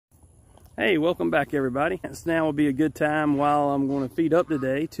Hey, welcome back everybody. Now will be a good time while I'm going to feed up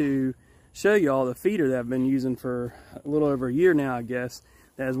today to show you all the feeder that I've been using for a little over a year now, I guess,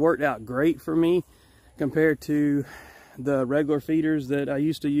 that has worked out great for me compared to the regular feeders that I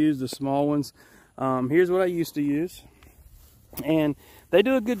used to use, the small ones. Here's what I used to use, and they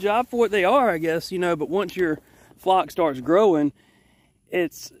do a good job for what they are, I guess, you know, but once your flock starts growing,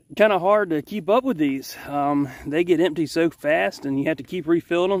 it's kind of hard to keep up with these. They get empty so fast and you have to keep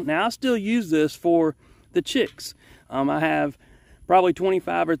refilling them. Now I still use this for the chicks. I have probably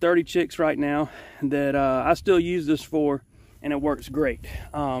 25 or 30 chicks right now that I still use this for, and it works great.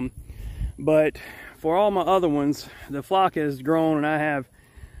 But for all my other ones, the flock has grown and I have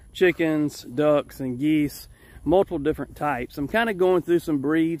chickens, ducks, and geese, multiple different types. I'm kind of going through some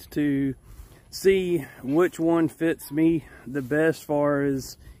breeds to see which one fits me the best as far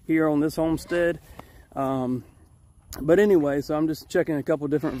as here on this homestead. But anyway, so I'm just checking a couple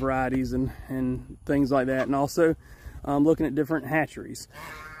different varieties and things like that, and also looking at different hatcheries.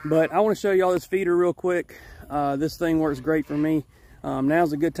 But I want to show y'all this feeder real quick. This thing works great for me.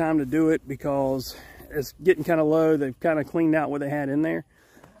 Now's a good time to do it because it's getting kind of low. They've kind of cleaned out what they had in there.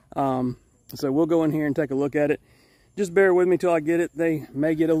 So we'll go in here and take a look at it. Just bear with me till I get it. They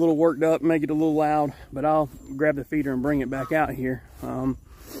may get a little worked up, may get a little loud, but I'll grab the feeder and bring it back out here. As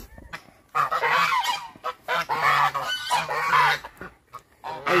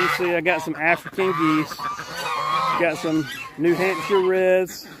you see, I got some African geese, got some New Hampshire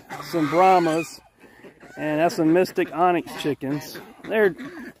Reds, some Brahmas, and that's some Mystic Onyx chickens. They're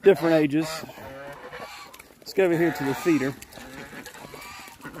different ages. Let's go over here to the feeder.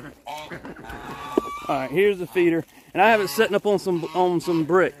 All right, here's the feeder, and I have it setting up on some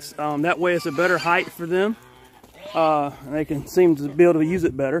bricks. That way, it's a better height for them. And they can seem to be able to use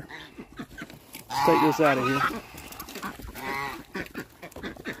it better. Let's take this out of here.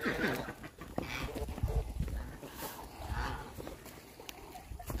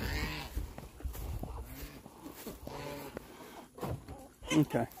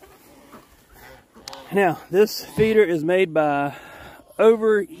 Okay. Now, this feeder is made by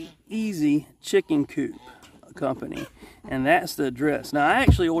Over Easy Chicken Coop Company, and that's the address. Now, I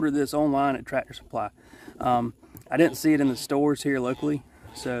actually ordered this online at Tractor Supply. I didn't see it in the stores here locally,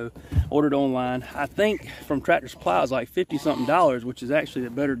 so ordered online. I think from Tractor Supply it was like $50-something, which is actually a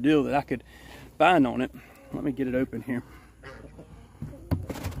better deal that I could find on it. Let me get it open here.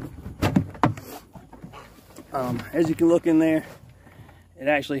 As you can look in there, it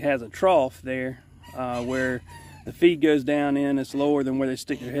actually has a trough there where the feed goes down in. It's lower than where they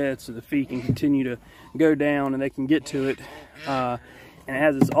stick their head, so the feed can continue to go down and they can get to it. And it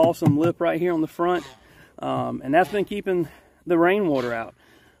has this awesome lip right here on the front, and that's been keeping the rainwater out.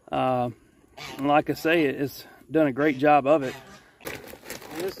 And like I say, it's done a great job of it.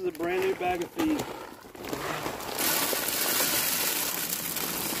 And this is a brand new bag of feed.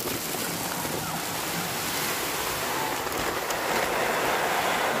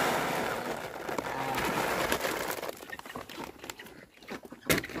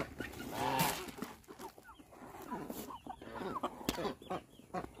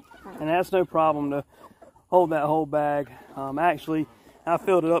 And that's no problem to hold that whole bag. Actually, I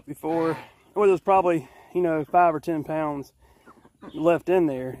filled it up before. Well, there's probably, you know, 5 or 10 pounds left in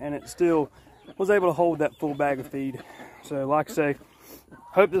there, and it still was able to hold that full bag of feed. So like I say,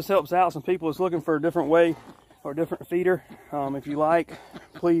 hope this helps out some people that's looking for a different way or a different feeder. If you like,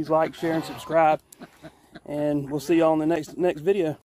 please like, share, and subscribe. And we'll see y'all in the next video.